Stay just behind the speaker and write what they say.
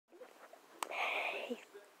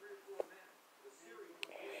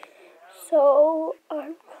So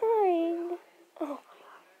I'm crying. Oh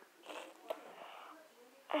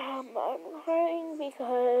I'm crying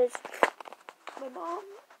because my mom.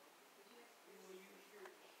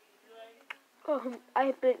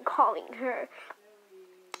 I've been calling her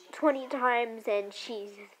 20 times and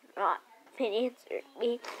she's not been answering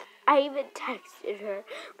me. I even texted her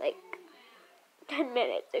like 10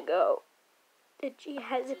 minutes ago and she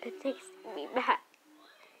hasn't been texting me back.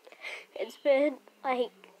 It's been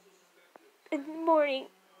like in the morning.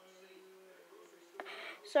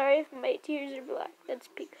 Sorry if my tears are black. That's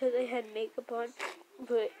because I had makeup on.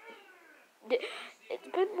 But it's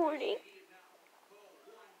been morning.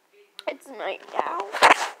 It's night now.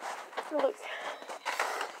 It's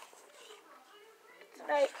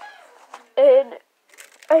night. And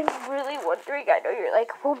I'm really wondering. I know you're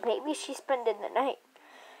like, well, maybe she's spending the night.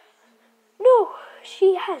 No,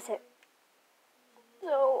 she hasn't.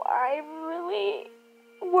 So I'm really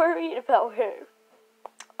worried about her.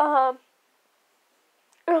 I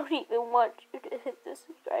don't even want you to hit the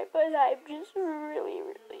subscribe button. I'm just really,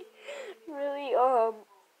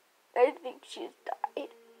 I think she's died.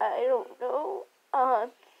 I don't know.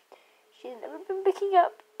 She's never been picking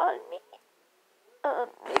up on me.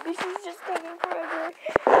 Maybe she's just taking forever.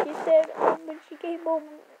 She said, when she came home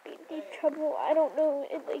in deep trouble. I don't know.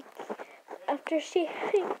 And, after she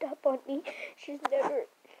hanged up on me, she's never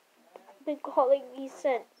been calling me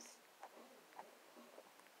since.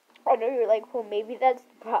 I know you're like, well, maybe that's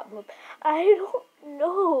the problem. I don't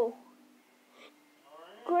know.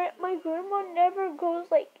 My grandma never goes,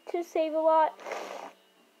 to Save a Lot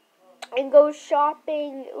and goes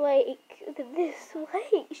shopping, this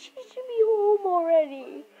late. She should be home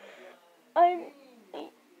already. I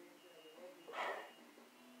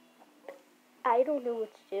don't know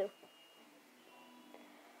what to do.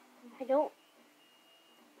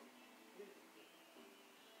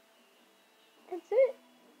 That's it.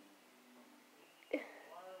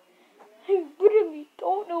 I literally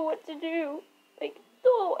don't know what to do.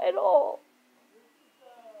 No, at all.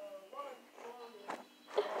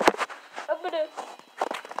 I'm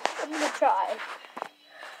gonna try.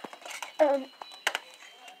 I'm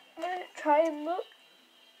gonna try and look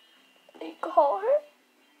and call her.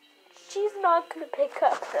 She's not gonna pick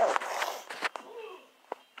up though.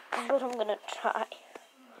 But I'm gonna try.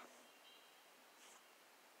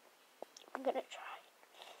 I'm gonna try.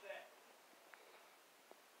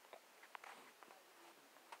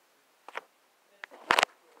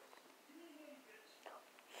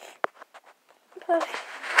 But